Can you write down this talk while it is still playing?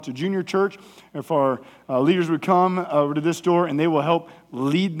to junior church. If our leaders would come over to this door and they will help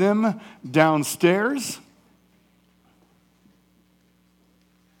lead them downstairs.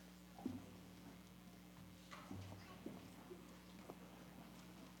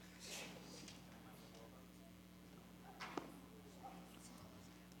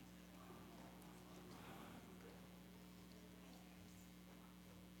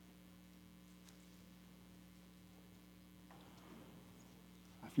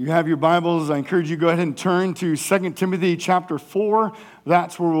 If you have your Bibles, I encourage you to go ahead and turn to 2 Timothy chapter 4.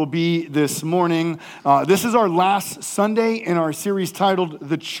 That's where we'll be this morning. This is our last Sunday in our series titled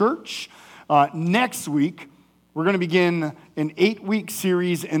The Church. Next week, we're going to begin an 8-week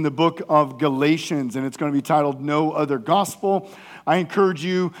series in the book of Galatians, and it's going to be titled No Other Gospel. I encourage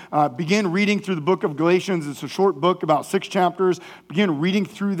you, begin reading through the book of Galatians. It's a short book, about 6 chapters. Begin reading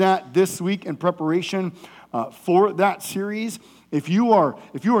through that this week in preparation for that series. If you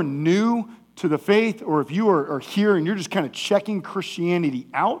are new to the faith, or if you are here and you're just kind of checking Christianity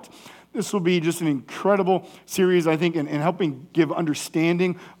out, this will be just an incredible series, I think, in helping give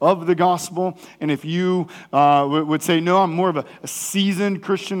understanding of the gospel. And if you would say, no, I'm more of a seasoned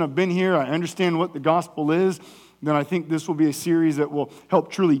Christian, I've been here, I understand what the gospel is, then I think this will be a series that will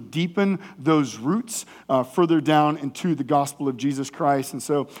help truly deepen those roots further down into the gospel of Jesus Christ. And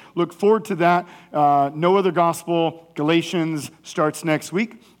so look forward to that. No Other Gospel, Galatians starts next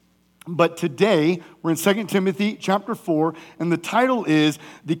week. But today, we're in 2 Timothy chapter 4, and the title is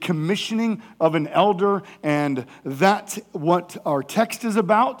The Commissioning of an Elder, and that's what our text is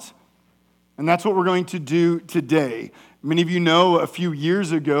about, and that's what we're going to do today. Many of you know a few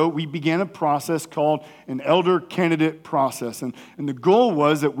years ago, we began a process called an elder candidate process. And the goal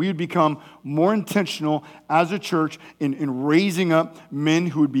was that we would become more intentional as a church in raising up men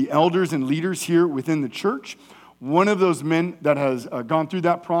who would be elders and leaders here within the church. One of those men that has gone through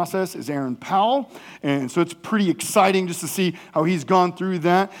that process is Aaron Powell. And so it's pretty exciting just to see how he's gone through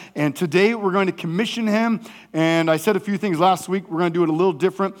that. And today we're going to commission him. And I said a few things last week. We're going to do it a little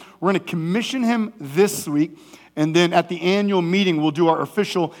different. We're going to commission him this week. And then at the annual meeting, we'll do our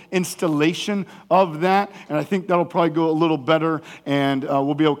official installation of that. And I think that'll probably go a little better. And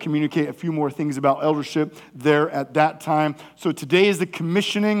we'll be able to communicate a few more things about eldership there at that time. So today is the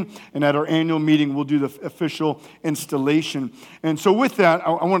commissioning. And at our annual meeting, we'll do the official installation. And so with that,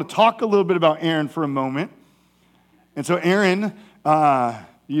 I want to talk a little bit about Aaron for a moment. And so Aaron,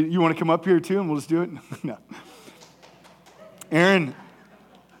 you want to come up here too? And we'll just do it? No.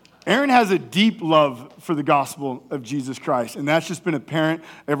 Aaron has a deep love for the gospel of Jesus Christ, and that's just been apparent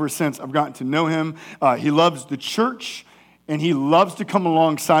ever since I've gotten to know him. He loves the church, and he loves to come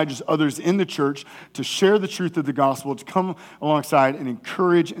alongside just others in the church to share the truth of the gospel, to come alongside and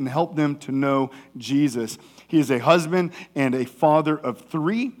encourage and help them to know Jesus. He is a husband and a father of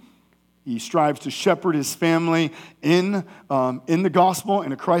 3. He strives to shepherd his family in the gospel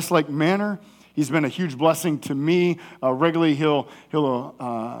in a Christ-like manner. He's been a huge blessing to me. Regularly, he'll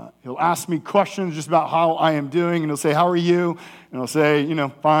ask me questions just about how I am doing, and he'll say, "How are you?" And I'll say,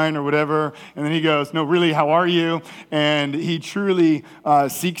 "Fine," or whatever. And then he goes, "No, really, how are you?" And he truly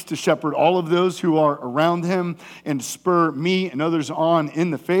seeks to shepherd all of those who are around him and spur me and others on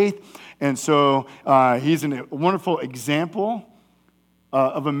in the faith. And so he's a wonderful example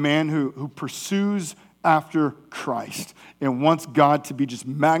of a man who pursues after Christ and wants God to be just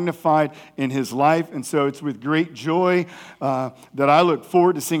magnified in his life. And so it's with great joy that I look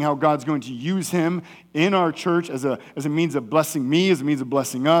forward to seeing how God's going to use him in our church as a means of blessing me, as a means of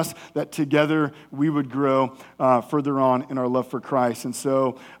blessing us, that together we would grow further on in our love for Christ. And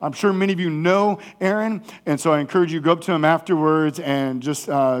so I'm sure many of you know Aaron, and so I encourage you to go up to him afterwards and just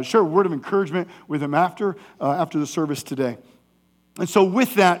share a word of encouragement with him after the service today. And so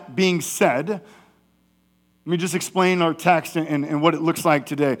with that being said, let me just explain our text and what it looks like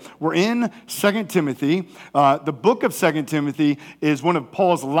today. We're in 2 Timothy. The book of 2 Timothy is one of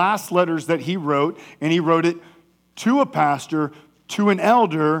Paul's last letters that he wrote, and he wrote it to a pastor, to an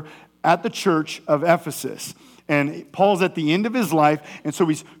elder at the church of Ephesus. And Paul's at the end of his life, and so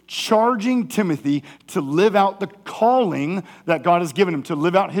he's charging Timothy to live out the calling that God has given him, to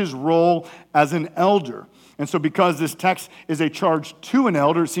live out his role as an elder. And so because this text is a charge to an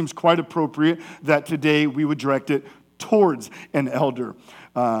elder, it seems quite appropriate that today we would direct it towards an elder.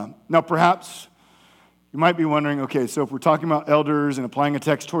 Now, perhaps you might be wondering, okay, so if we're talking about elders and applying a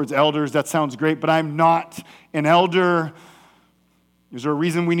text towards elders, that sounds great, but I'm not an elder. Is there a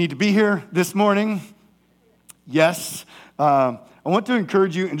reason we need to be here this morning? Yes. I want to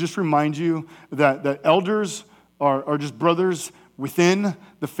encourage you and just remind you that elders are just brothers within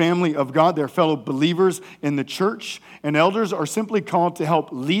the family of God. They're fellow believers in the church. And elders are simply called to help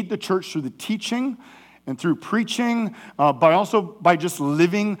lead the church through the teaching and through preaching, but also by just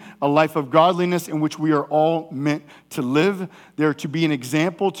living a life of godliness in which we are all meant to live. They're to be an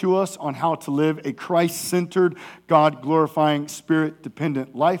example to us on how to live a Christ-centered, God-glorifying,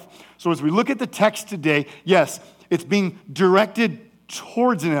 Spirit-dependent life. So as we look at the text today, yes, it's being directed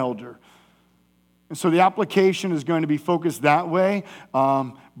towards an elder. And so the application is going to be focused that way,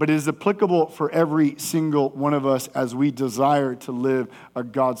 but it is applicable for every single one of us as we desire to live a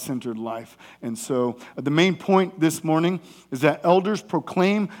God-centered life. And so the main point this morning is that elders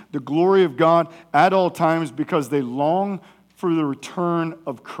proclaim the glory of God at all times because they long for the return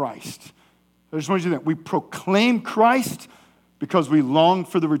of Christ. I just want you to think, we proclaim Christ because we long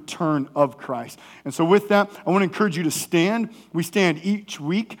for the return of Christ. And so with that, I want to encourage you to stand. We stand each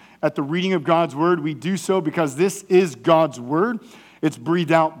week at the reading of God's word. We do so because this is God's word. It's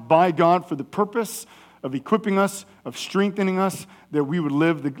breathed out by God for the purpose of equipping us, of strengthening us, that we would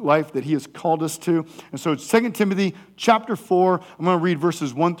live the life that he has called us to. And so it's 2 Timothy chapter 4. I'm going to read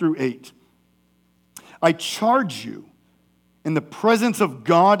verses 1 through 8. I charge you in the presence of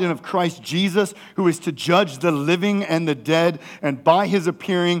God and of Christ Jesus, who is to judge the living and the dead, and by his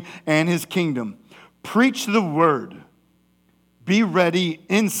appearing and his kingdom. Preach the word. Be ready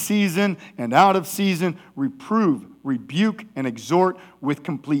in season and out of season. Reprove, rebuke, and exhort with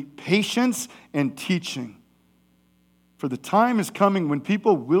complete patience and teaching. For the time is coming when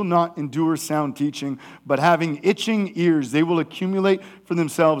people will not endure sound teaching, but having itching ears, they will accumulate for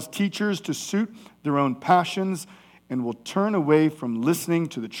themselves teachers to suit their own passions, and will turn away from listening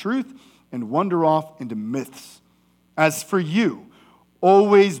to the truth and wander off into myths. As for you,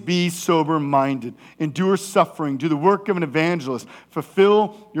 always be sober-minded, endure suffering, do the work of an evangelist,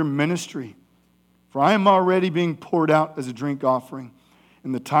 fulfill your ministry. For I am already being poured out as a drink offering,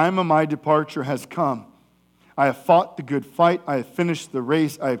 and the time of my departure has come. I have fought the good fight, I have finished the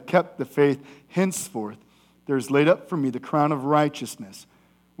race, I have kept the faith. Henceforth, there is laid up for me the crown of righteousness,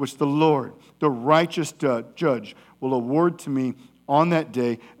 which the Lord, the righteous judge, will award to me on that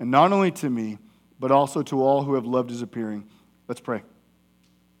day, and not only to me, but also to all who have loved his appearing. Let's pray.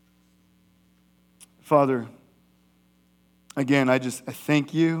 Father, again, I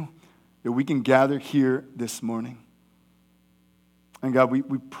thank you that we can gather here this morning. And God,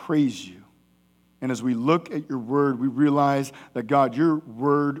 we praise you. And as we look at your word, we realize that, God, your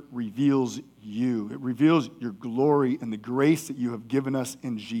word reveals you. It reveals your glory and the grace that you have given us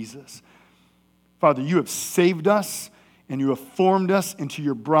in Jesus. Father, you have saved us and you have formed us into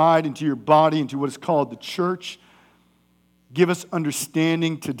your bride, into your body, into what is called the church. Give us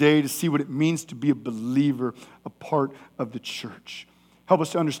understanding today to see what it means to be a believer, a part of the church. Help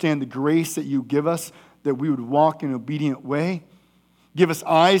us to understand the grace that you give us, that we would walk in an obedient way. Give us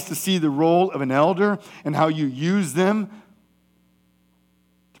eyes to see the role of an elder and how you use them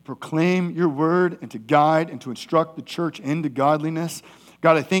to proclaim your word and to guide and to instruct the church into godliness.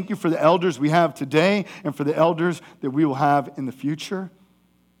 God, I thank you for the elders we have today and for the elders that we will have in the future.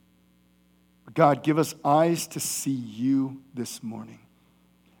 God, give us eyes to see you this morning.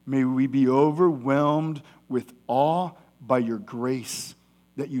 May we be overwhelmed with awe by your grace,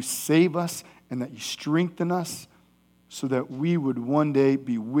 that you save us and that you strengthen us so that we would one day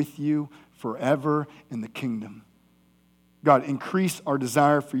be with you forever in the kingdom. God, increase our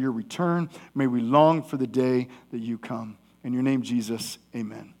desire for your return. May we long for the day that you come. In your name, Jesus,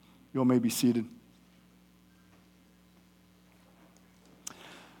 amen. You all may be seated.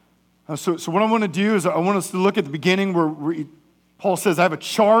 So what I want to do is I want us to look at the beginning where Paul says, I have a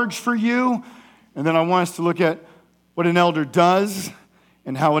charge for you. And then I want us to look at what an elder does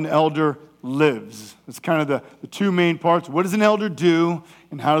and how an elder lives. That's kind of the two main parts. What does an elder do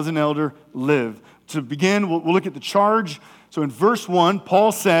and how does an elder live? To begin, we'll look at the charge. So in verse 1,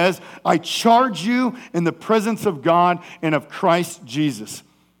 Paul says, I charge you in the presence of God and of Christ Jesus.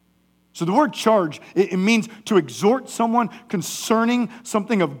 So the word charge, it means to exhort someone concerning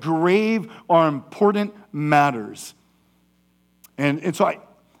something of grave or important matters. And so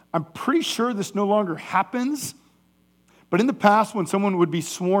I'm pretty sure this no longer happens. But in the past, when someone would be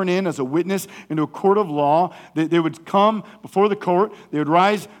sworn in as a witness into a court of law, they would come before the court, they would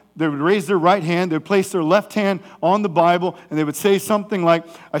raise their right hand, they would place their left hand on the Bible, and they would say something like,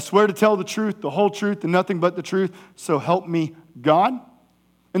 I swear to tell the truth, the whole truth, and nothing but the truth, so help me God.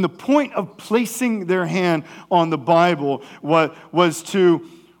 And the point of placing their hand on the Bible was to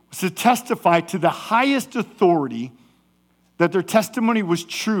testify to the highest authority that their testimony was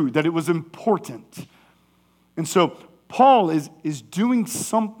true, that it was important. And so Paul is doing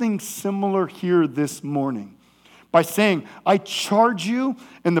something similar here this morning. by saying, I charge you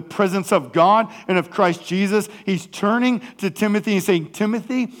in the presence of God and of Christ Jesus. He's turning to Timothy and saying,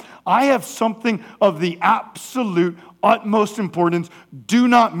 Timothy, I have something of the absolute utmost importance. Do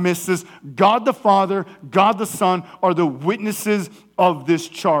not miss this. God the Father, God the Son are the witnesses of this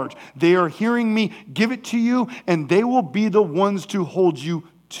charge. They are hearing me give it to you, and they will be the ones to hold you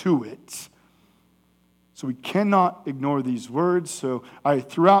to it. So we cannot ignore these words. So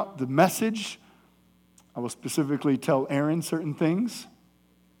throughout the message, I will specifically tell Aaron certain things,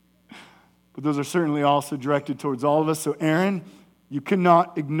 but those are certainly also directed towards all of us. So Aaron, you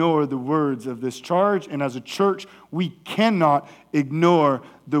cannot ignore the words of this charge, and as a church, we cannot ignore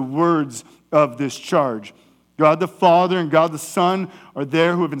the words of this charge. God the Father and God the Son are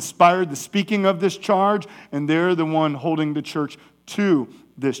there who have inspired the speaking of this charge, and they're the one holding the church to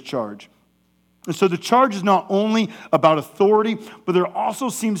this charge. And so the charge is not only about authority, but there also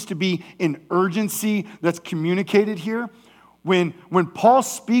seems to be an urgency that's communicated here. When Paul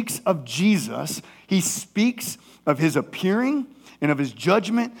speaks of Jesus, he speaks of his appearing and of his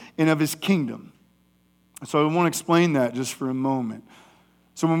judgment and of his kingdom. So I want to explain that just for a moment.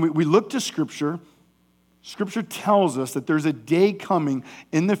 So when we look to Scripture, Scripture tells us that there's a day coming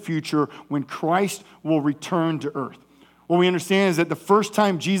in the future when Christ will return to earth. What we understand is that the first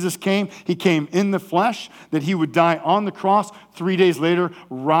time Jesus came, he came in the flesh, that he would die on the cross, 3 days later,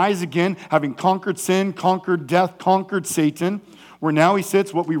 rise again, having conquered sin, conquered death, conquered Satan, where now he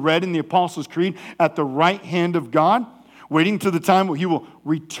sits, what we read in the Apostles' Creed, at the right hand of God, waiting to the time where he will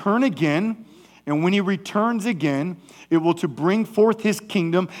return again. And when he returns again, it will to bring forth his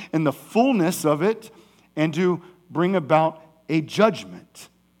kingdom in the fullness of it and to bring about a judgment.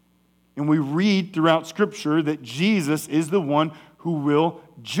 And we read throughout Scripture that Jesus is the one who will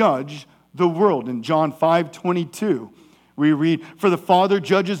judge the world. In John 5:22, we read, for the Father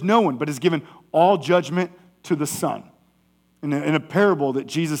judges no one, but has given all judgment to the Son. In a parable that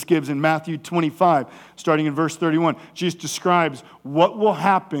Jesus gives in Matthew 25, starting in verse 31, Jesus describes what will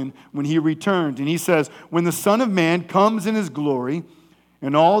happen when he returns. And he says, when the Son of Man comes in his glory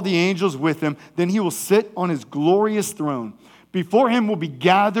and all the angels with him, then he will sit on his glorious throne. Before him will be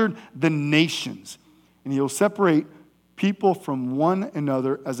gathered the nations, and he'll separate people from one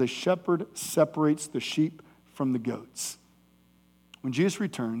another as a shepherd separates the sheep from the goats. When Jesus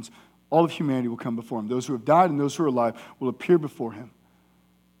returns, all of humanity will come before him. Those who have died and those who are alive will appear before him.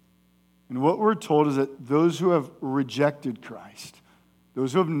 And what we're told is that those who have rejected Christ,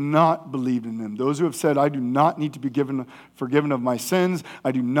 those who have not believed in him, those who have said, I do not need to be forgiven of my sins,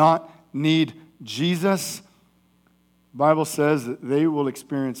 I do not need Jesus, the Bible says that they will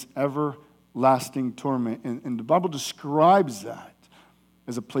experience everlasting torment. And the Bible describes that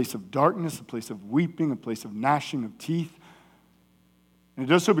as a place of darkness, a place of weeping, a place of gnashing of teeth. And it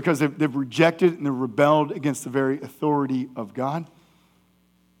does so because they've rejected and they've rebelled against the very authority of God.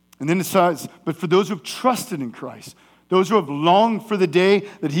 And then it says, but for those who have trusted in Christ, those who have longed for the day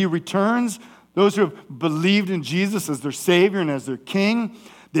that he returns, those who have believed in Jesus as their Savior and as their King,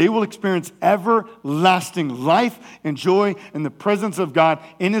 they will experience everlasting life and joy in the presence of God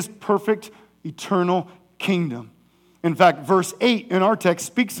in his perfect, eternal kingdom. In fact, verse 8 in our text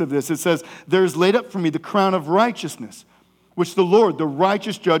speaks of this. It says, there is laid up for me the crown of righteousness, which the Lord, the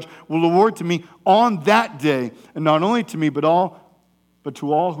righteous judge, will award to me on that day, and not only to me, but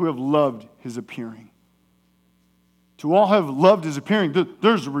to all who have loved his appearing. To all who have loved his appearing,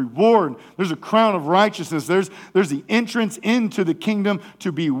 there's a reward. There's a crown of righteousness. There's the entrance into the kingdom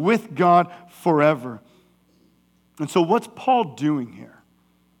to be with God forever. And so what's Paul doing here?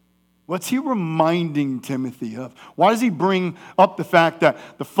 What's he reminding Timothy of? Why does he bring up the fact that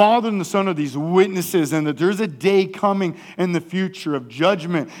the Father and the Son are these witnesses and that there's a day coming in the future of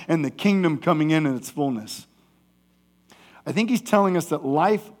judgment and the kingdom coming in its fullness? I think he's telling us that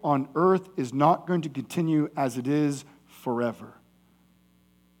life on earth is not going to continue as it is forever.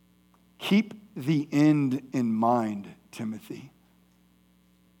 Keep the end in mind, Timothy.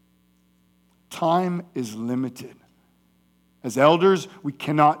 Time is limited. As elders, we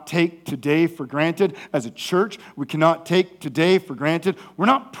cannot take today for granted. As a church, we cannot take today for granted. We're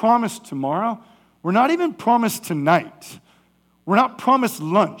not promised tomorrow. We're not even promised tonight. We're not promised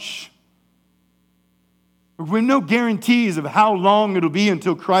lunch. We have no guarantees of how long it'll be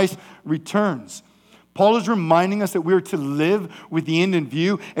until Christ returns. Paul is reminding us that we are to live with the end in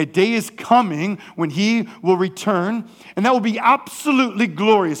view. A day is coming when he will return, and that will be absolutely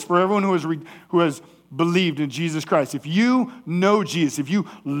glorious for everyone who has believed in Jesus Christ. If you know Jesus, if you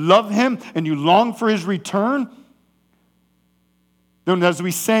love him and you long for his return, And as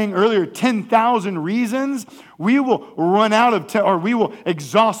we sang earlier, 10,000 reasons, we will run out of, or we will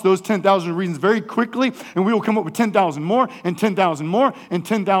exhaust those 10,000 reasons very quickly, and we will come up with 10,000 more, and 10,000 more, and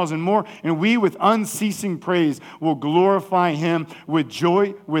 10,000 more, and we, with unceasing praise, will glorify him with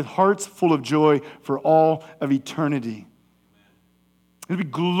joy, with hearts full of joy for all of eternity. It'll be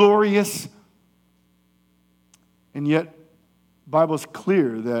glorious, and yet, the Bible is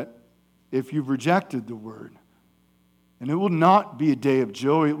clear that if you've rejected the word, and it will not be a day of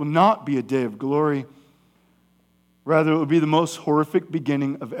joy, it will not be a day of glory. Rather, it will be the most horrific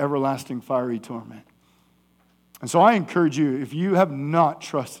beginning of everlasting fiery torment. And so I encourage you, if you have not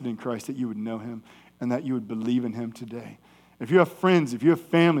trusted in Christ, that you would know him and that you would believe in him today. If you have friends, if you have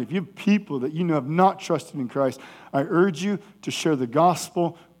family, if you have people that you know have not trusted in Christ, I urge you to share the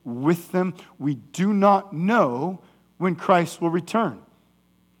gospel with them. We do not know when Christ will return.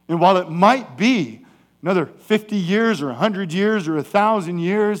 And while it might be another 50 years or 100 years or 1,000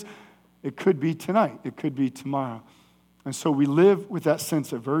 years, it could be tonight. It could be tomorrow. And so we live with that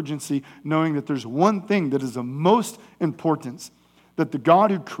sense of urgency, knowing that there's one thing that is of most importance, that the God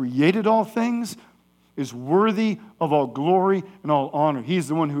who created all things is worthy of all glory and all honor. He's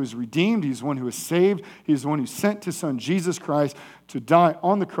the one who is redeemed. He's the one who is saved. He's the one who sent his son, Jesus Christ, to die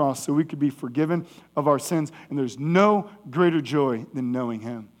on the cross so we could be forgiven of our sins. And there's no greater joy than knowing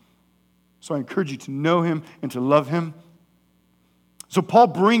him. So I encourage you to know him and to love him. So Paul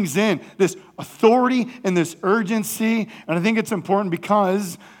brings in this authority and this urgency, and I think it's important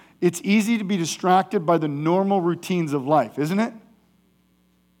because it's easy to be distracted by the normal routines of life, isn't it?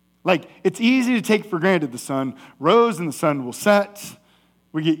 Like, it's easy to take for granted the sun rose and the sun will set.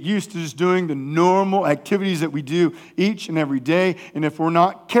 We get used to just doing the normal activities that we do each and every day, and if we're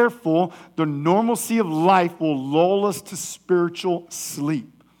not careful, the normalcy of life will lull us to spiritual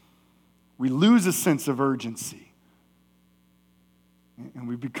sleep. We lose a sense of urgency. And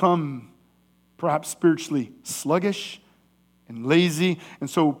we become perhaps spiritually sluggish and lazy. And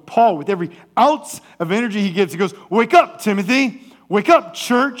so Paul, with every ounce of energy he gives, he goes, wake up, Timothy. Wake up,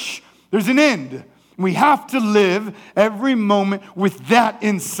 church. There's an end. We have to live every moment with that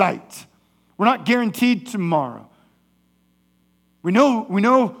in sight. We're not guaranteed tomorrow. We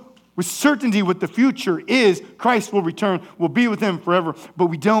know with certainty what the future is. Christ will return. We'll be with him forever. But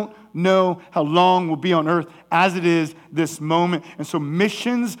we don't know how long we'll be on earth as it is this moment. And so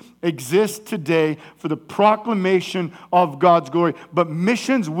missions exist today for the proclamation of God's glory. But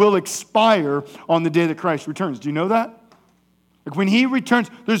missions will expire on the day that Christ returns. Do you know that? Like when he returns,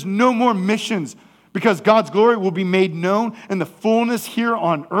 there's no more missions because God's glory will be made known in the fullness here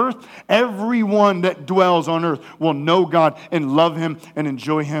on earth. Everyone that dwells on earth will know God and love him and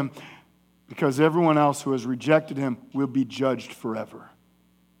enjoy him because everyone else who has rejected him will be judged forever.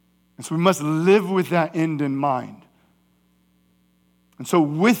 And so we must live with that end in mind. And so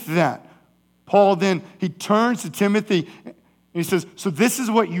with that, Paul then, he turns to Timothy and he says, so this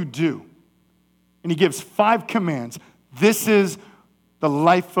is what you do. And he gives 5 commands. This is the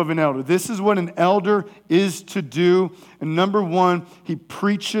life of an elder. This is what an elder is to do. And number 1, he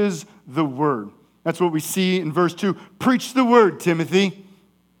preaches the word. That's what we see in verse 2. Preach the word, Timothy.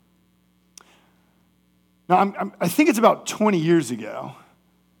 Now, I think it's about 20 years ago,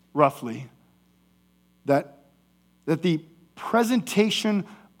 roughly, that the presentation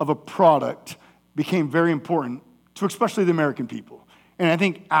of a product became very important to especially the American people. And I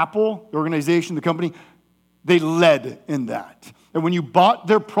think Apple, the organization, the company, they led in that. And when you bought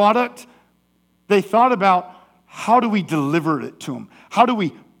their product, they thought about how do we deliver it to them? How do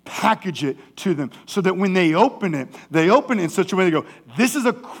we package it to them so that when they open it in such a way they go, this is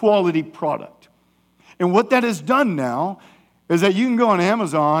a quality product. And what that has done now is that you can go on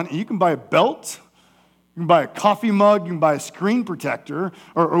Amazon and you can buy a belt, you can buy a coffee mug, you can buy a screen protector,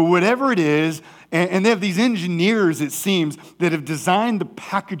 or whatever it is, and they have these engineers, it seems, that have designed the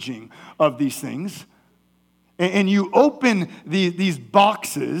packaging of these things. And you open these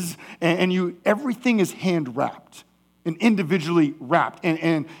boxes, and everything is hand-wrapped and individually wrapped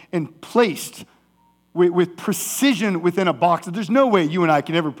and placed with precision within a box. There's no way you and I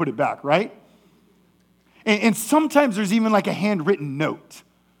can ever put it back, right? And sometimes there's even like a handwritten note.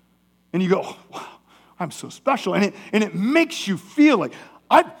 And you go, oh, wow, I'm so special. And it makes you feel like,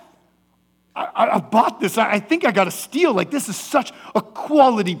 I bought this. I think I got a steal. Like, this is such a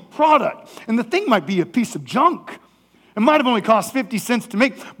quality product. And the thing might be a piece of junk. It might have only cost 50 cents to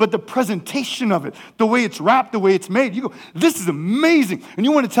make, but the presentation of it, the way it's wrapped, the way it's made, you go, this is amazing. And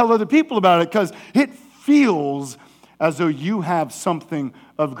you want to tell other people about it because it feels as though you have something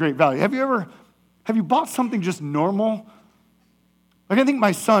of great value. Have you bought something just normal? Like, I think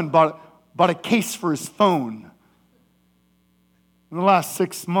my son bought a case for his phone. in the last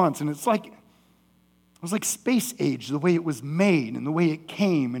 6 months, and it was like space age, the way it was made and the way it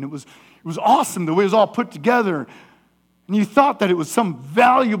came, and it was awesome the way it was all put together. And you thought that it was some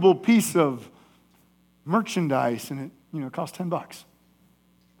valuable piece of merchandise, and it cost $10.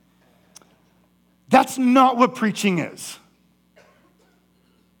 That's not what preaching is.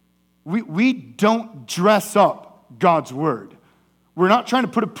 We don't dress up God's word. We're not trying to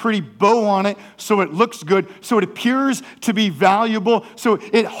put a pretty bow on it so it looks good, so it appears to be valuable, so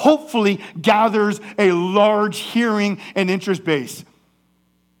it hopefully gathers a large hearing and interest base.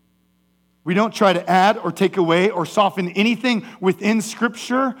 We don't try to add or take away or soften anything within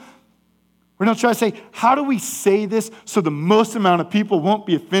Scripture. We don't try to say, how do we say this so the most amount of people won't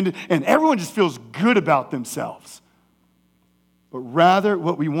be offended and everyone just feels good about themselves? But rather,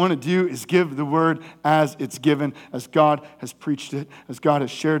 what we want to do is give the word as it's given, as God has preached it, as God has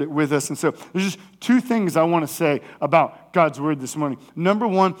shared it with us. And so there's just two things I want to say about God's word this morning. Number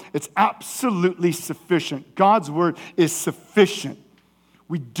one, it's absolutely sufficient. God's word is sufficient.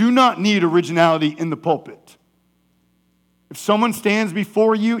 We do not need originality in the pulpit. If someone stands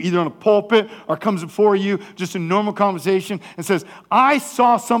before you, either on a pulpit or comes before you, just a normal conversation, and says, I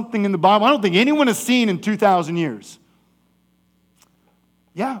saw something in the Bible I don't think anyone has seen in 2,000 years.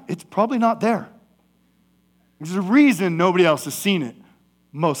 Yeah, it's probably not there. There's a reason nobody else has seen it,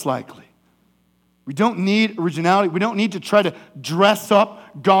 most likely. We don't need originality. We don't need to try to dress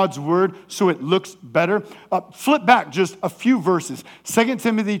up God's word so it looks better. Flip back just a few verses. 2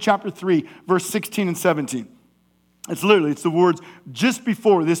 Timothy chapter 3, verse 16 and 17. It's the words just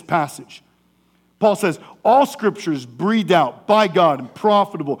before this passage. Paul says, all scripture is breathed out by God and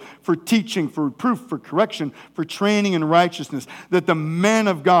profitable for teaching, for reproof, for correction, for training in righteousness, that the man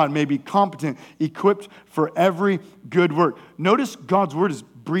of God may be competent, equipped for every good work. Notice God's word is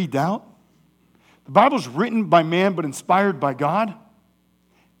breathed out. The Bible's written by man but inspired by God.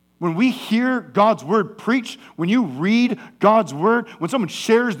 When we hear God's word preached, when you read God's word, when someone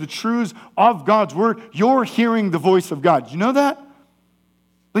shares the truths of God's word, you're hearing the voice of God. Do you know that?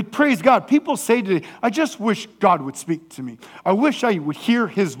 Like, praise God. People say today, I just wish God would speak to me. I wish I would hear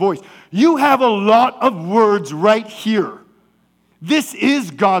his voice. You have a lot of words right here. This is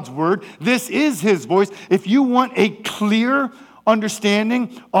God's word. This is his voice. If you want a clear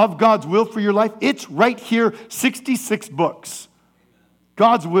understanding of God's will for your life, it's right here, 66 books.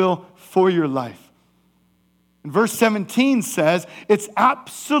 God's will for your life. And verse 17 says, it's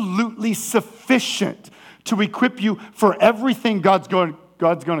absolutely sufficient to equip you for everything God's going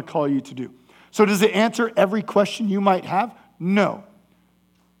to call you to do. So does it answer every question you might have? No.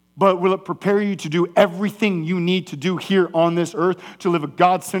 But will it prepare you to do everything you need to do here on this earth to live a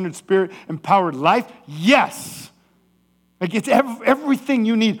God-centered, Spirit-empowered life? Yes. Like, it's everything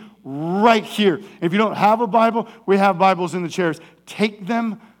you need right here. If you don't have a Bible, we have Bibles in the chairs. Take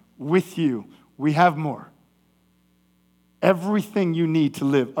them with you. We have more. Everything you need to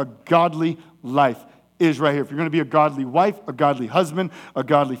live a godly life is right here. If you're going to be a godly wife, a godly husband, a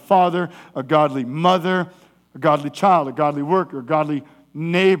godly father, a godly mother, a godly child, a godly worker, a godly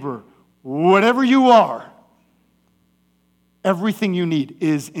neighbor, whatever you are, everything you need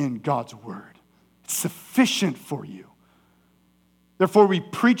is in God's word. It's sufficient for you. Therefore, we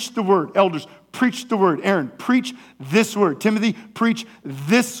preach the word. Elders, preach the word. Aaron, preach this word. Timothy, preach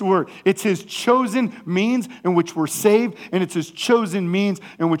this word. It's his chosen means in which we're saved, and it's his chosen means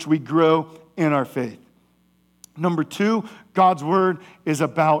in which we grow in our faith. Number two, God's word is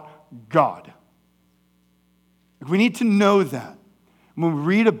about God. We need to know that. When we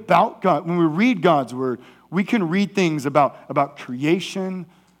read about God, when we read God's word, we can read things about creation,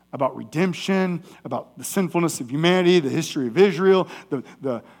 about redemption, about the sinfulness of humanity, the history of Israel,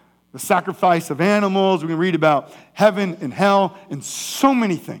 the sacrifice of animals. We can read about heaven and hell and so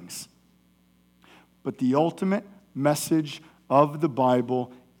many things. But the ultimate message of the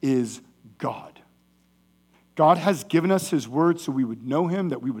Bible is God. God has given us his word so we would know him,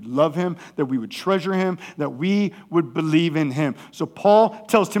 that we would love him, that we would treasure him, that we would believe in him. So Paul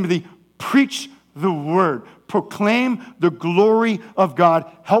tells Timothy, preach the word. Proclaim the glory of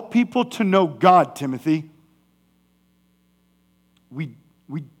God. Help people to know God, Timothy. We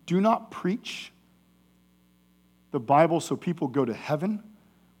do not preach the Bible so people go to heaven.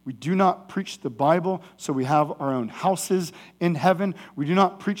 We do not preach the Bible so we have our own houses in heaven. We do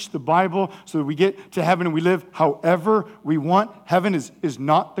not preach the Bible so that we get to heaven and we live however we want. Heaven is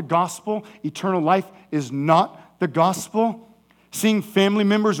not the gospel. Eternal life is not the gospel. Seeing family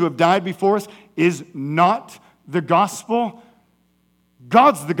members who have died before us is not the gospel.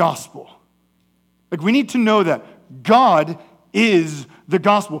 God's the gospel. Like, we need to know that God is the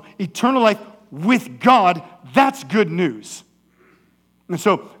gospel. Eternal life with God, that's good news. And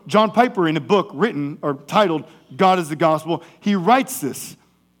so John Piper, in a book written or titled God is the Gospel, he writes this.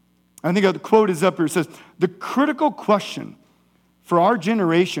 I think the quote is up here. It says, "The critical question for our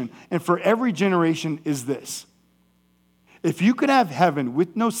generation and for every generation is this: if you could have heaven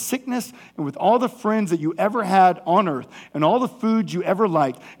with no sickness and with all the friends that you ever had on earth and all the food you ever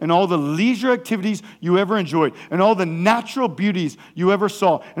liked and all the leisure activities you ever enjoyed and all the natural beauties you ever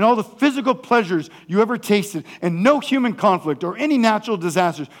saw and all the physical pleasures you ever tasted and no human conflict or any natural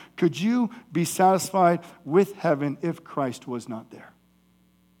disasters, could you be satisfied with heaven if Christ was not there?"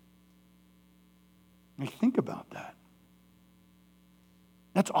 I mean, think about that.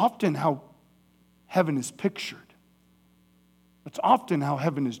 That's often how heaven is pictured. That's often how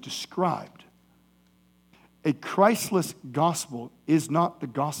heaven is described. A Christless gospel is not the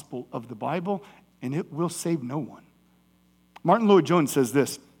gospel of the Bible, and it will save no one. Martin Lloyd-Jones says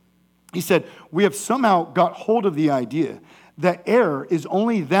this. He said, "We have somehow got hold of the idea that error is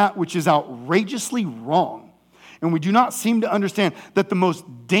only that which is outrageously wrong. And we do not seem to understand that the most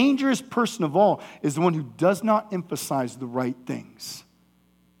dangerous person of all is the one who does not emphasize the right things."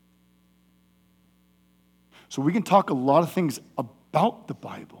 So we can talk a lot of things about the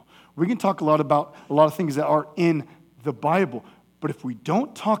Bible. We can talk about a lot of things that are in the Bible. But if we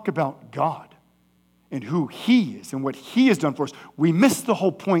don't talk about God and who He is and what He has done for us, we miss the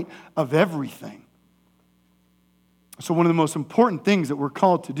whole point of everything. So one of the most important things that we're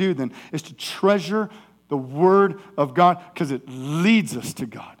called to do then is to treasure the Word of God, because it leads us to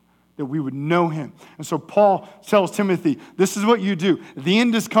God, that we would know Him. And so Paul tells Timothy, this is what you do. The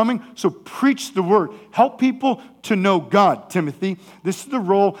end is coming, so preach the Word. Help people to know God, Timothy. This is the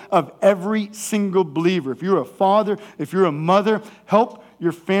role of every single believer. If you're a father, if you're a mother, help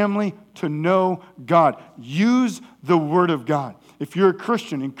your family to know God. Use the Word of God. If you're a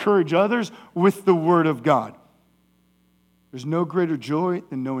Christian, encourage others with the Word of God. There's no greater joy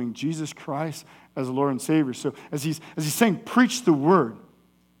than knowing Jesus Christ as the Lord and Savior. So as he's saying, preach the Word,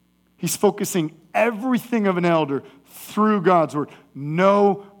 he's focusing everything of an elder through God's Word.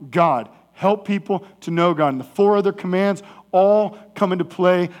 Know God. Help people to know God. And the 4 other commands all come into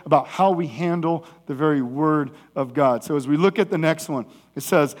play about how we handle the very Word of God. So as we look at the next one, it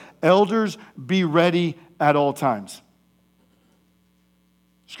says, elders, be ready at all times.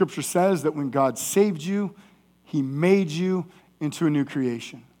 Scripture says that when God saved you, He made you into a new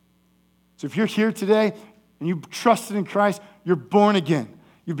creation. So if you're here today and you trusted in Christ, you're born again.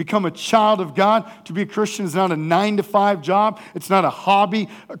 You've become a child of God. To be a Christian is not a 9-to-5 job. It's not a hobby.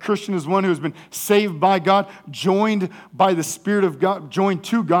 A Christian is one who has been saved by God, joined by the Spirit of God, joined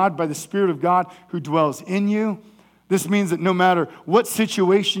to God by the Spirit of God who dwells in you. This means that no matter what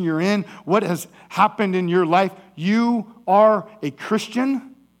situation you're in, what has happened in your life, you are a Christian.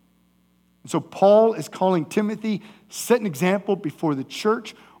 And so Paul is calling Timothy, set an example before the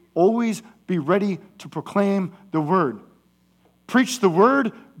church. Always be ready to proclaim the Word. Preach the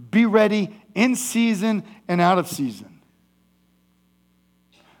Word, be ready in season and out of season.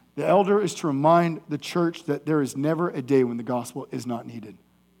 The elder is to remind the church that there is never a day when the gospel is not needed.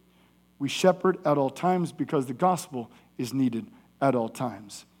 We shepherd at all times because the gospel is needed at all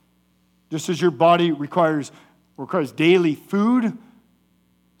times. Just as your body requires daily food,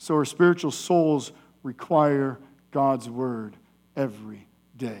 so our spiritual souls require God's Word every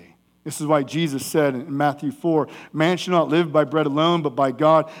day. This is why Jesus said in Matthew 4, man shall not live by bread alone, but by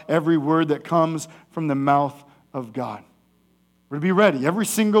God, every word that comes from the mouth of God. We're to be ready. Every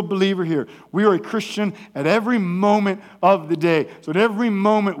single believer here. We are a Christian at every moment of the day. So at every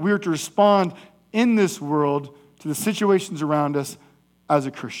moment, we are to respond in this world to the situations around us as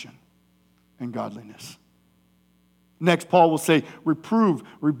a Christian in godliness. Next, Paul will say, reprove,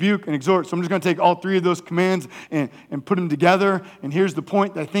 rebuke, and exhort. So I'm just going to take all 3 of those commands and put them together. And here's the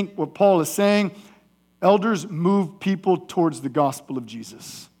point. I think what Paul is saying, elders move people towards the gospel of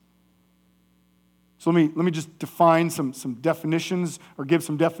Jesus. So let me just define some definitions, or give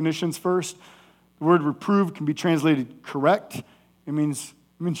some definitions first. The word reprove can be translated correct. It means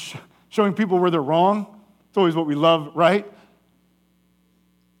showing people where they're wrong. It's always what we love, right?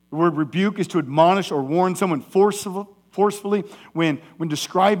 The word rebuke is to admonish or warn someone forcefully. When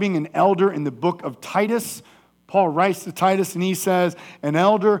describing an elder in the book of Titus, Paul writes to Titus and he says, an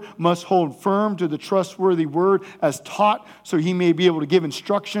elder must hold firm to the trustworthy word as taught, so he may be able to give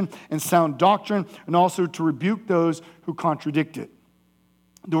instruction and sound doctrine, and also to rebuke those who contradict it.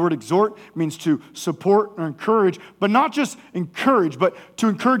 The word exhort means to support or encourage, but not just encourage, but to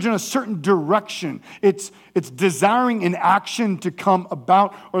encourage in a certain direction. It's desiring an action to come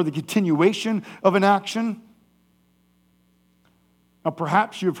about, or the continuation of an action. Now,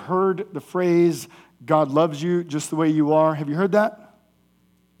 perhaps you've heard the phrase, God loves you just the way you are. Have you heard that?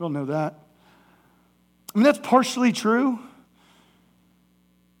 We all know that. I mean, that's partially true.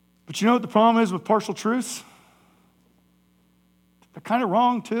 But you know what the problem is with partial truths? They're kind of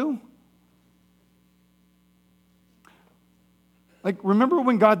wrong too. Like, remember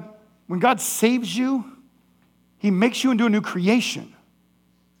when God saves you, he makes you into a new creation.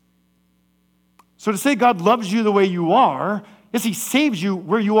 So to say God loves you the way you are, is he saves you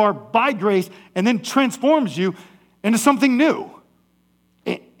where you are by grace and then transforms you into something new.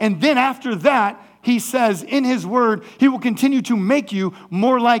 And then after that, he says in his word, he will continue to make you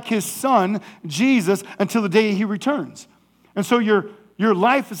more like his son, Jesus, until the day he returns. And so your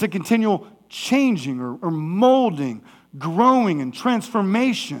life is a continual changing or molding, growing and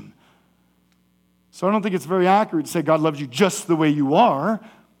transformation. So I don't think it's very accurate to say God loves you just the way you are.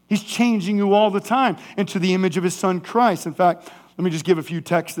 He's changing you all the time into the image of his son Christ. In fact, let me just give a few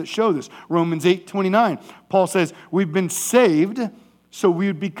texts that show this. Romans 8:29, Paul says, we've been saved so we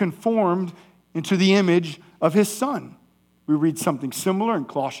would be conformed into the image of his son. We read something similar in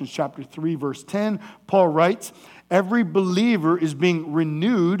Colossians chapter 3, verse 10. Paul writes, every believer is being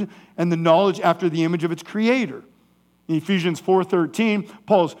renewed in the knowledge after the image of its creator. In Ephesians 4:13,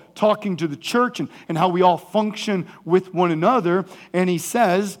 Paul's talking to the church and how we all function with one another. And he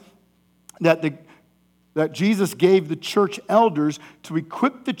says that Jesus gave the church elders to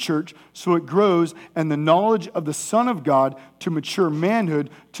equip the church so it grows in the knowledge of the Son of God to mature manhood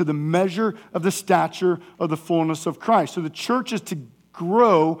to the measure of the stature of the fullness of Christ. So the church is to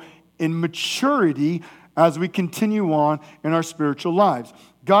grow in maturity as we continue on in our spiritual lives.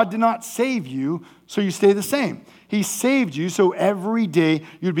 God did not save you so you stay the same. He saved you so every day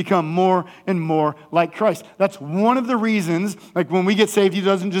you'd become more and more like Christ. That's one of the reasons, like when we get saved, he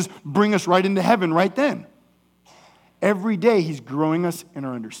doesn't just bring us right into heaven right then. Every day he's growing us in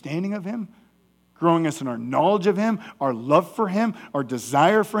our understanding of him, growing us in our knowledge of him, our love for him, our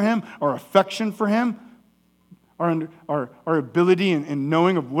desire for him, our affection for him, our ability and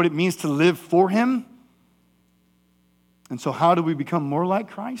knowing of what it means to live for him. And so how do we become more like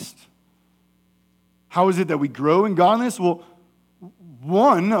Christ? How is it that we grow in godliness? Well,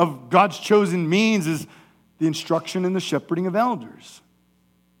 one of God's chosen means is the instruction and the shepherding of elders.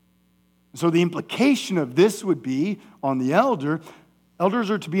 So the implication of this would be on the elders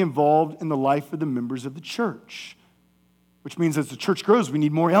are to be involved in the life of the members of the church, which means as the church grows, we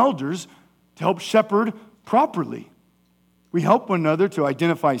need more elders to help shepherd properly. We help one another to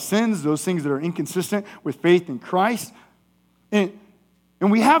identify sins, those things that are inconsistent with faith in Christ. And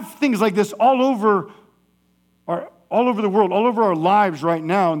we have things like this all over the world, all over our lives right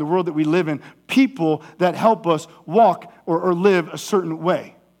now in the world that we live in, people that help us walk or live a certain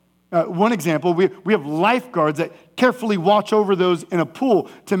way. One example, we have lifeguards that carefully watch over those in a pool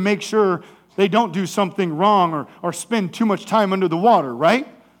to make sure they don't do something wrong or spend too much time under the water, right?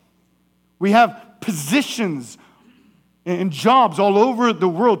 We have positions and jobs all over the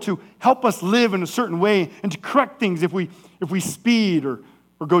world to help us live in a certain way and to correct things if we speed or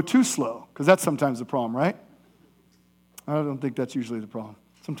go too slow, because that's sometimes the problem, right? I don't think that's usually the problem.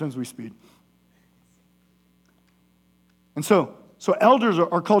 Sometimes we speed. And so elders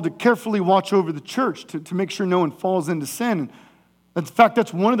are called to carefully watch over the church to make sure no one falls into sin. In fact,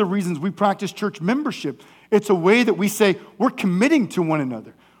 that's one of the reasons we practice church membership. It's a way that we say we're committing to one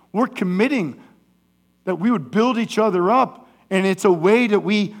another. We're committing that we would build each other up, and it's a way that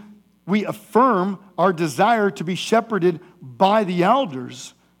we affirm our desire to be shepherded by the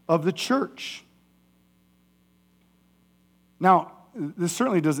elders of the church. Now, this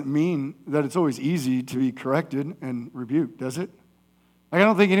certainly doesn't mean that it's always easy to be corrected and rebuked, does it? Like, I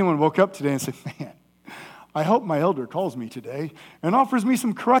don't think anyone woke up today and said, man, I hope my elder calls me today and offers me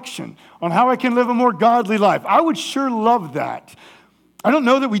some correction on how I can live a more godly life. I would sure love that. I don't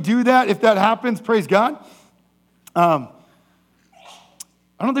know that we do that. If that happens, praise God. I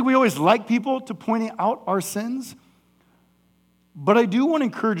don't think we always like people to point out our sins. But I do want to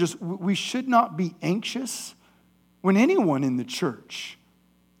encourage us, we should not be anxious when anyone in the church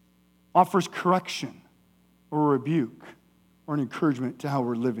offers correction or rebuke or an encouragement to how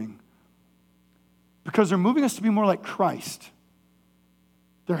we're living. Because they're moving us to be more like Christ.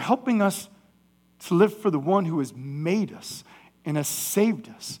 They're helping us to live for the one who has made us and has saved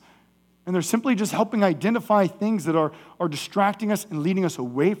us. And they're simply just helping identify things that are distracting us and leading us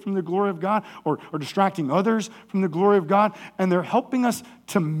away from the glory of God or distracting others from the glory of God. And they're helping us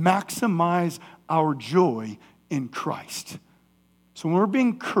to maximize our joy in Christ. So when we're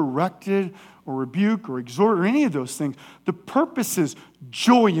being corrected or rebuked or exhorted or any of those things, the purpose is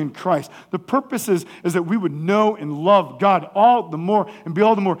joy in Christ. The purpose is that we would know and love God all the more and be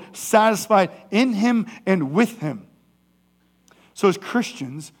all the more satisfied in him and with him. So as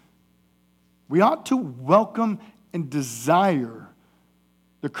Christians, we ought to welcome and desire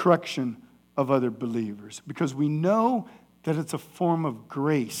the correction of other believers because we know that it's a form of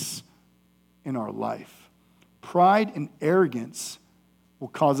grace in our life. Pride and arrogance will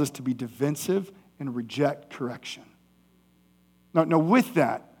cause us to be defensive and reject correction. Now with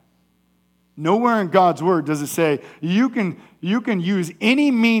that, nowhere in God's word does it say you can use any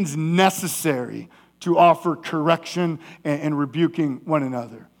means necessary to offer correction and rebuking one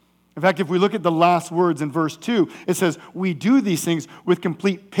another. In fact, if we look at the last words in verse 2, it says, we do these things with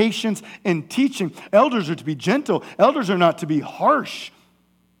complete patience and teaching. Elders are to be gentle. Elders are not to be harsh.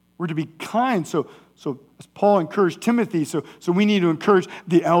 We're to be kind. So as Paul encouraged Timothy, so we need to encourage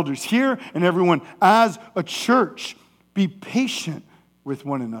the elders here and everyone as a church. Be patient with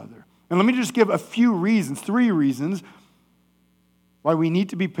one another. And let me just give a few reasons, 3 reasons why we need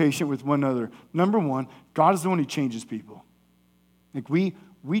to be patient with one another. Number 1, God is the one who changes people. Like we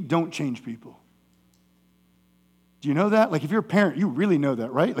don't change people. Do you know that? Like if you're a parent, you really know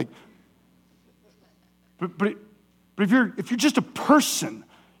that, right? Like, but if you're just a person,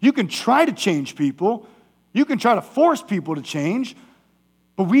 you can try to change people. You can try to force people to change,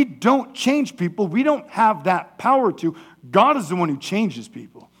 but we don't change people. We don't have that power to. God is the one who changes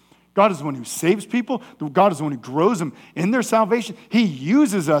people. God is the one who saves people. God is the one who grows them in their salvation. He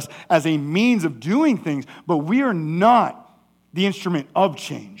uses us as a means of doing things, but we are not the instrument of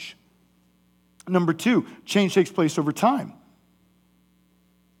change. Number 2, change takes place over time.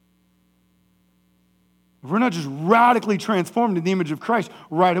 We're not just radically transformed in the image of Christ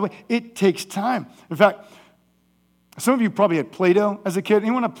right away. It takes time. In fact, some of you probably had Play-Doh as a kid.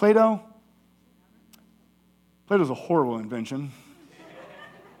 Anyone have Play-Doh? Play-Doh's a horrible invention.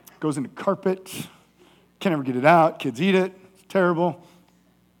 Goes into carpet. Can't ever get it out. Kids eat it. It's terrible.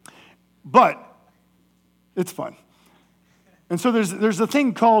 But it's fun. And so there's a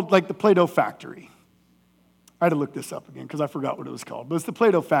thing called like the Play-Doh factory. I had to look this up again because I forgot what it was called. But it's the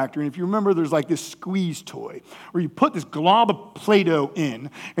Play-Doh factory. And if you remember, there's like this squeeze toy where you put this glob of Play-Doh in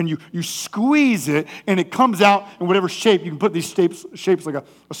and you squeeze it and it comes out in whatever shape. You can put these shapes like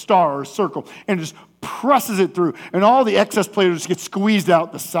a star or a circle and it just presses it through. And all the excess Play-Doh just gets squeezed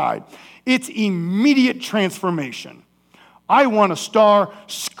out the side. It's immediate transformation. I want a star,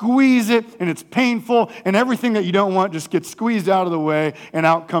 squeeze it, and it's painful, and everything that you don't want just gets squeezed out of the way, and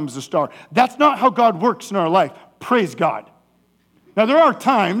out comes the star. That's not how God works in our life. Praise God. Now, there are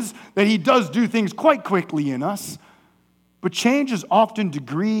times that he does do things quite quickly in us, but change is often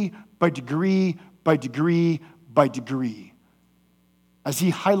degree by degree by degree by degree. As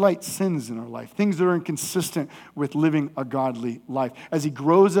he highlights sins in our life, things that are inconsistent with living a godly life, as he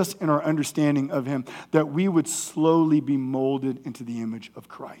grows us in our understanding of him, that we would slowly be molded into the image of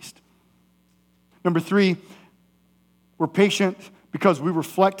Christ. Number 3, we're patient because we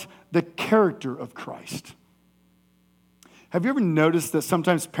reflect the character of Christ. Have you ever noticed that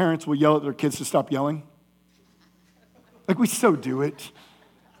sometimes parents will yell at their kids to stop yelling? Like we so do it.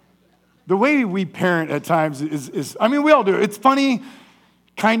 The way we parent at times is we all do it. It's funny.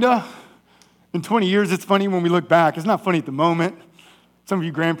 Kinda. In 20 years, it's funny when we look back. It's not funny at the moment. Some of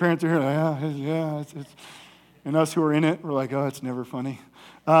you grandparents are here like, yeah. And us who are in it, we're like, oh, it's never funny.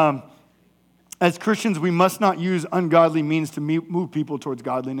 As Christians, we must not use ungodly means to move people towards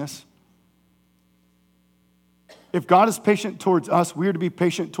godliness. If God is patient towards us, we are to be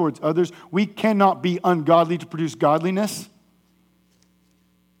patient towards others. We cannot be ungodly to produce godliness.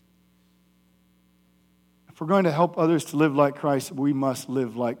 If we're going to help others to live like Christ, we must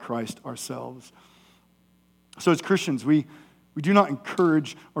live like Christ ourselves. So as Christians, we do not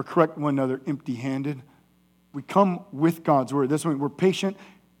encourage or correct one another empty-handed. We come with God's word. That's when we're patient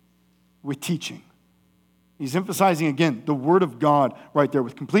with teaching. He's emphasizing, again, the word of God right there.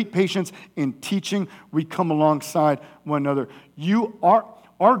 With complete patience in teaching, we come alongside one another.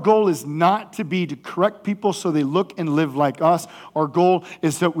 Our goal is not to correct people so they look and live like us. Our goal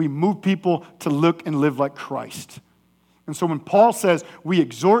is that we move people to look and live like Christ. And so when Paul says we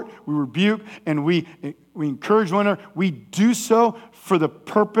exhort, we rebuke, and we encourage one another, we do so for the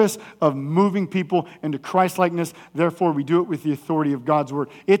purpose of moving people into Christ-likeness. Therefore, we do it with the authority of God's word.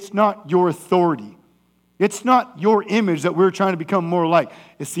 It's not your authority. It's not your image that we're trying to become more like.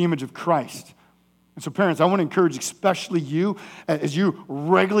 It's the image of Christ. And so parents, I want to encourage especially you as you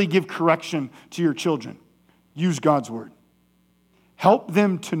regularly give correction to your children. Use God's word. Help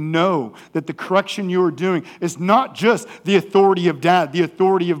them to know that the correction you are doing is not just the authority of dad, the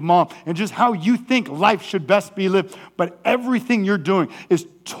authority of mom, and just how you think life should best be lived, but everything you're doing is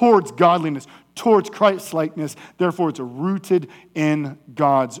towards godliness, towards Christ-likeness. Therefore, it's rooted in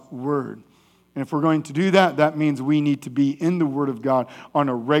God's word. And if we're going to do that, that means we need to be in the Word of God on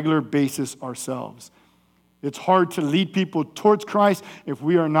a regular basis ourselves. It's hard to lead people towards Christ if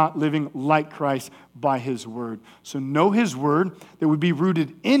we are not living like Christ by His Word. So know His Word, that we be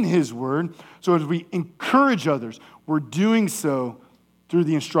rooted in His Word, so as we encourage others, we're doing so through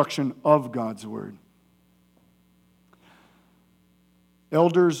the instruction of God's Word.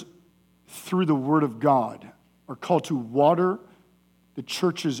 Elders, through the Word of God, are called to water the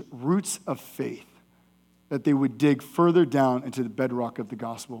church's roots of faith, that they would dig further down into the bedrock of the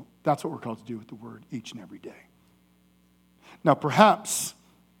gospel. That's what we're called to do with the Word each and every day. Now, perhaps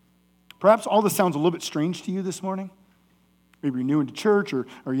all this sounds a little bit strange to you this morning. Maybe you're new into church, or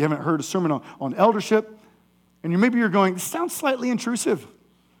you haven't heard a sermon on eldership, and maybe you're going, this sounds slightly intrusive.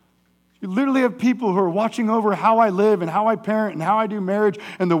 You literally have people who are watching over how I live and how I parent and how I do marriage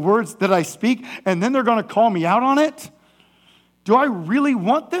and the words that I speak, and then they're going to call me out on it? Do I really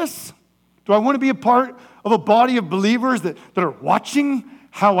want this? Do I want to be a part of a body of believers that are watching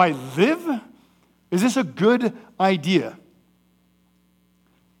how I live? Is this a good idea?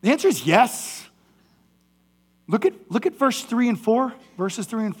 The answer is yes. Look at verses 3 and 4.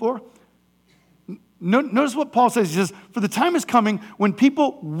 Notice what Paul says. He says, for the time is coming when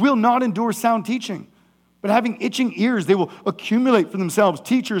people will not endure sound teaching, but having itching ears, they will accumulate for themselves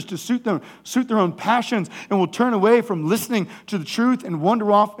teachers to suit their own passions, and will turn away from listening to the truth and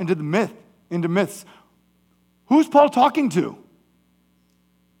wander off into myths. Who's Paul talking to?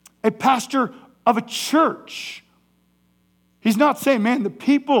 A pastor of a church. He's not saying, man, the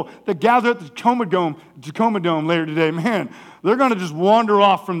people that gather at the Tacoma Dome later today, man, they're going to just wander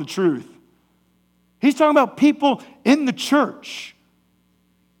off from the truth. He's talking about people in the church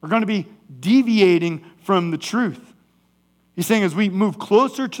are going to be deviating from the truth. He's saying as we move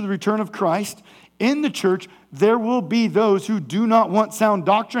closer to the return of Christ, in the church, there will be those who do not want sound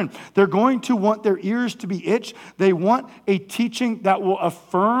doctrine. They're going to want their ears to be itched. They want a teaching that will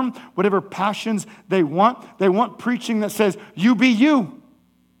affirm whatever passions they want. They want preaching that says, you be you.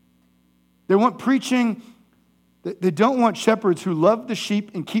 They want preaching. They don't want shepherds who love the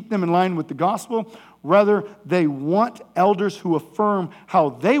sheep and keep them in line with the gospel. Rather, they want elders who affirm how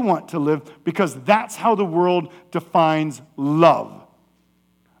they want to live, because that's how the world defines love.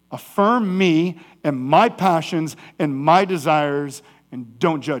 Affirm me and my passions and my desires, and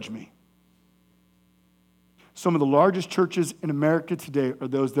don't judge me. Some of the largest churches in America today are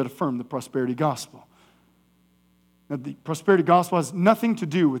those that affirm the prosperity gospel. Now, the prosperity gospel has nothing to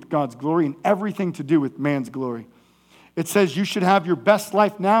do with God's glory and everything to do with man's glory. It says you should have your best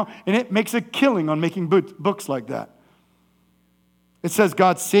life now, and it makes a killing on making books like that. It says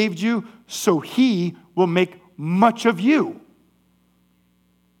God saved you, so He will make much of you.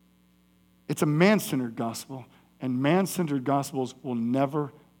 It's a man-centered gospel, and man-centered gospels will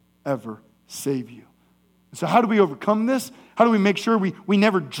never, ever save you. So how do we overcome this? How do we make sure we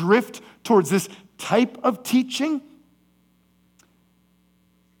never drift towards this type of teaching?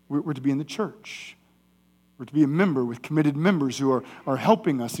 We're to be in the church. We're to be a member with committed members who are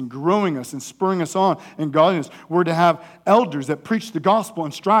helping us and growing us and spurring us on in godliness. We're to have elders that preach the gospel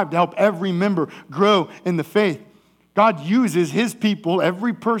and strive to help every member grow in the faith. God uses His people,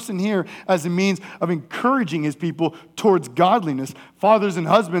 every person here, as a means of encouraging His people towards godliness. Fathers and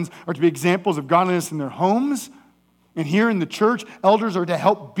husbands are to be examples of godliness in their homes. And here in the church, elders are to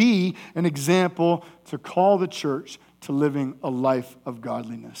help be an example to call the church to living a life of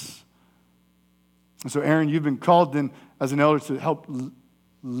godliness. And so, Aaron, you've been called then as an elder to help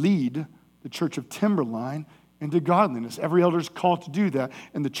lead the church of Timberline into godliness. Every elder is called to do that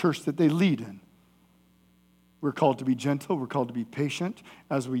in the church that they lead in. We're called to be gentle. We're called to be patient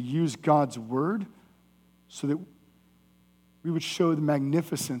as we use God's word so that we would show the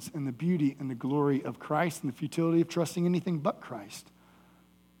magnificence and the beauty and the glory of Christ and the futility of trusting anything but Christ.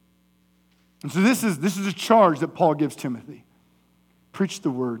 And so this is a charge that Paul gives Timothy. Preach the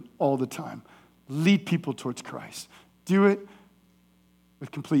word all the time. Lead people towards Christ. Do it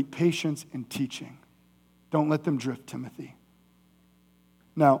with complete patience and teaching. Don't let them drift, Timothy.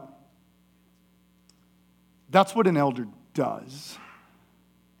 Now, that's what an elder does.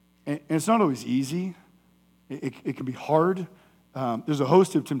 And it's not always easy. It can be hard. There's a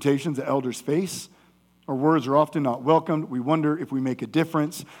host of temptations that elders face. Our words are often not welcomed. We wonder if we make a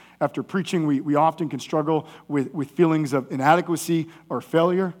difference. After preaching, we often can struggle with feelings of inadequacy or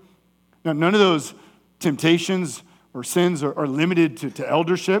failure. Now, none of those temptations or sins are limited to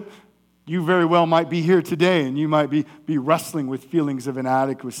eldership. You very well might be here today, and you might be wrestling with feelings of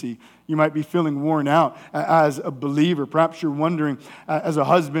inadequacy. You might be feeling worn out as a believer. Perhaps you're wondering, as a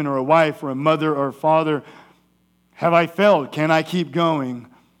husband or a wife or a mother or a father, have I failed? Can I keep going?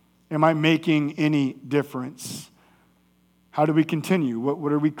 Am I making any difference? How do we continue?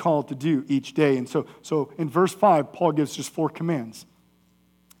 What are we called to do each day? And so in verse 5, Paul gives just 4 commands.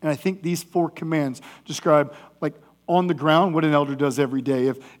 And I think these 4 commands describe, like, on the ground, what an elder does every day.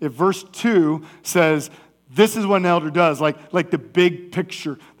 If verse 2 says, this is what an elder does, like the big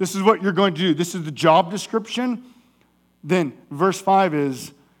picture, this is what you're going to do, this is the job description, then verse 5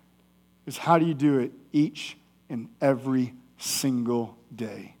 is how do you do it each and every single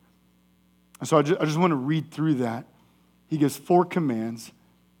day? And so I just want to read through that. He gives 4 commands.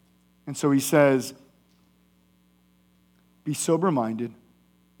 And so he says, be sober-minded,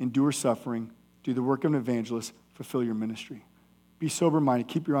 endure suffering, do the work of an evangelist, fulfill your ministry. Be sober-minded,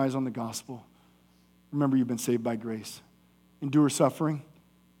 keep your eyes on the gospel. Remember, you've been saved by grace. Endure suffering.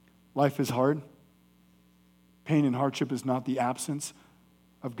 Life is hard. Pain and hardship is not the absence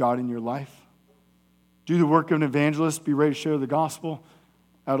of God in your life. Do the work of an evangelist. Be ready to share the gospel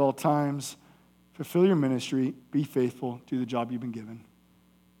at all times. Fulfill your ministry. Be faithful. Do the job you've been given.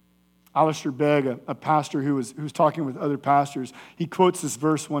 Alistair Begg, a pastor who was talking with other pastors, he quotes this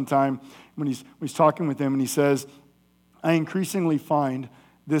verse one time when he's talking with them, and he says, I increasingly find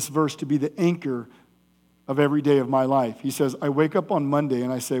this verse to be the anchor of every day of my life. He says, I wake up on Monday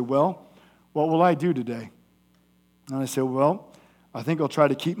and I say, well, what will I do today? And I say, well, I think I'll try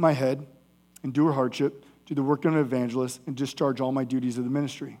to keep my head, endure hardship, do the work of an evangelist, and discharge all my duties of the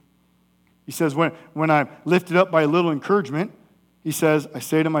ministry. He says, when I'm lifted up by a little encouragement, he says, I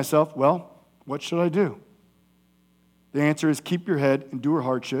say to myself, well, what should I do? The answer is keep your head, endure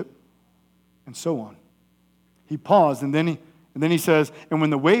hardship, and so on. He paused, and then he says, and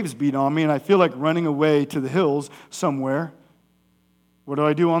when the waves beat on me and I feel like running away to the hills somewhere, what do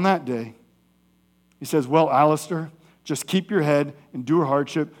I do on that day? He says, well, Alistair, just keep your head, endure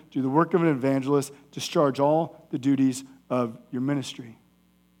hardship, do the work of an evangelist, discharge all the duties of your ministry.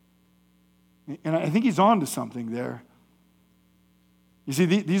 And I think he's on to something there. You see,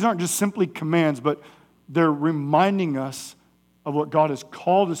 these aren't just simply commands, but they're reminding us of what God has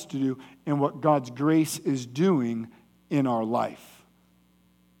called us to do and what God's grace is doing in our life.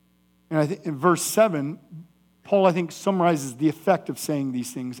 And I think in verse 7, Paul, I think, summarizes the effect of saying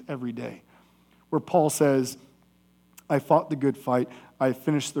these things every day, where Paul says, I fought the good fight, I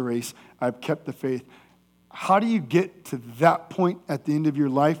finished the race, I've kept the faith. How do you get to that point at the end of your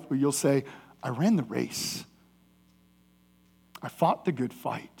life where you'll say, I ran the race, I fought the good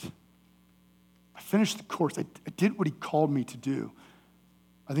fight, I finished the course, I did what he called me to do?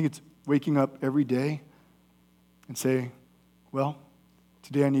 I think it's waking up every day and say, well,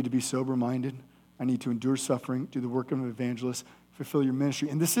 today I need to be sober-minded. I need to endure suffering, do the work of an evangelist, fulfill your ministry.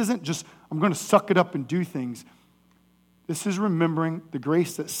 And this isn't just, I'm going to suck it up and do things. This is remembering the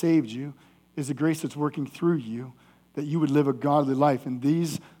grace that saved you is the grace that's working through you, that you would live a godly life. And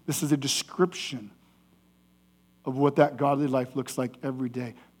this is a description of what that godly life looks like every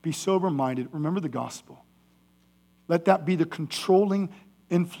day. Be sober-minded. Remember the gospel. Let that be the controlling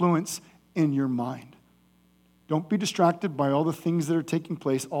influence in your mind. Don't be distracted by all the things that are taking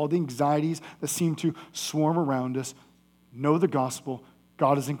place, all the anxieties that seem to swarm around us. Know the gospel.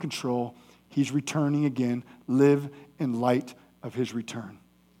 God is in control. He's returning again. Live in light of his return.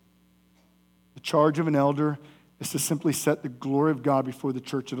 The charge of an elder is to simply set the glory of God before the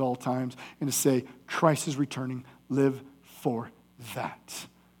church at all times and to say, Christ is returning. Live for that.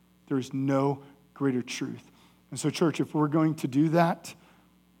 There is no greater truth. And so, church, if we're going to do that,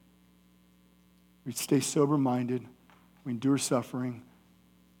 we stay sober-minded, we endure suffering,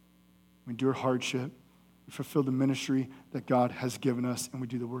 we endure hardship, we fulfill the ministry that God has given us, and we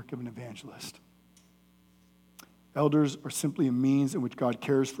do the work of an evangelist. Elders are simply a means in which God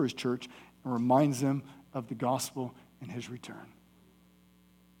cares for his church and reminds them of the gospel and his return.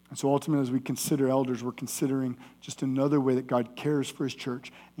 And so ultimately, as we consider elders, we're considering just another way that God cares for his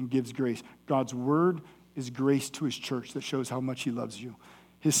church and gives grace. God's word is grace to his church that shows how much he loves you.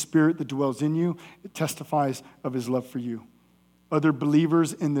 His spirit that dwells in you, it testifies of his love for you. Other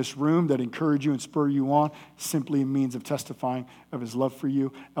believers in this room that encourage you and spur you on, simply a means of testifying of his love for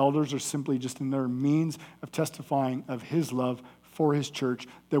you. Elders are simply just another means of testifying of his love for his church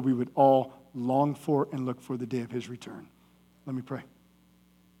that we would all long for and look for the day of his return. Let me pray.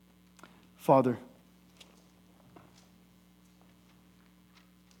 Father,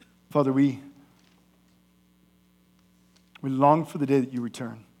 we long for the day that you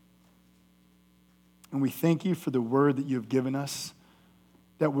return. And we thank you for the word that you have given us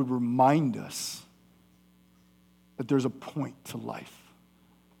that would remind us that there's a point to life.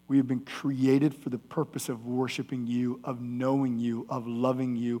 We have been created for the purpose of worshiping you, of knowing you, of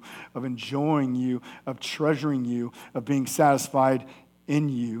loving you, of enjoying you, of treasuring you, of being satisfied in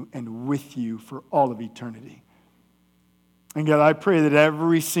you and with you for all of eternity. And God, I pray that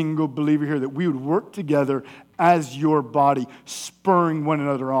every single believer here, that we would work together as your body, spurring one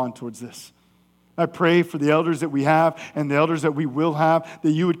another on towards this. I pray for the elders that we have and the elders that we will have,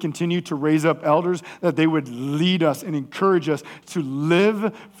 that you would continue to raise up elders, that they would lead us and encourage us to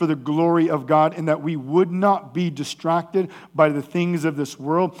live for the glory of God, and that we would not be distracted by the things of this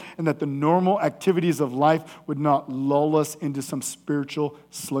world, and that the normal activities of life would not lull us into some spiritual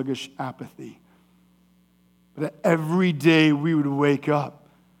sluggish apathy. But that every day we would wake up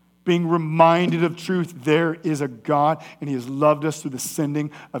being reminded of truth. There is a God, and he has loved us through the sending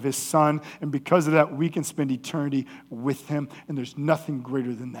of his Son. And because of that, we can spend eternity with him, and there's nothing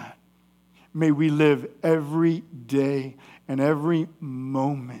greater than that. May we live every day and every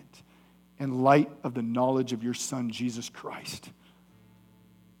moment in light of the knowledge of your Son, Jesus Christ.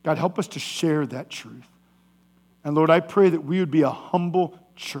 God, help us to share that truth. And Lord, I pray that we would be a humble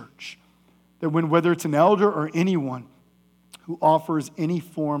church, that whether it's an elder or anyone who offers any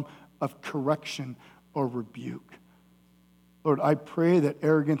form of correction or rebuke, Lord, I pray that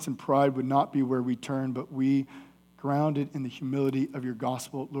arrogance and pride would not be where we turn, but we, grounded in the humility of your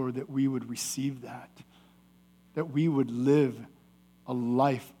gospel, Lord, that we would receive that we would live a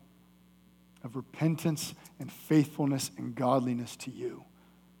life of repentance and faithfulness and godliness to you.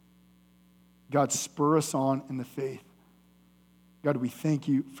 God, spur us on in the faith. God, we thank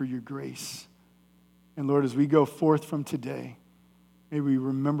you for your grace. And Lord, as we go forth from today, may we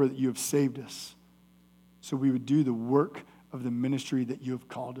remember that you have saved us, so we would do the work of the ministry that you have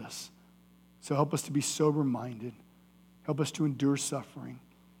called us. So help us to be sober-minded. Help us to endure suffering,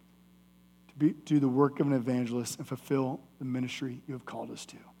 to do the work of an evangelist and fulfill the ministry you have called us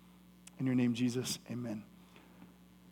to. In your name, Jesus, amen.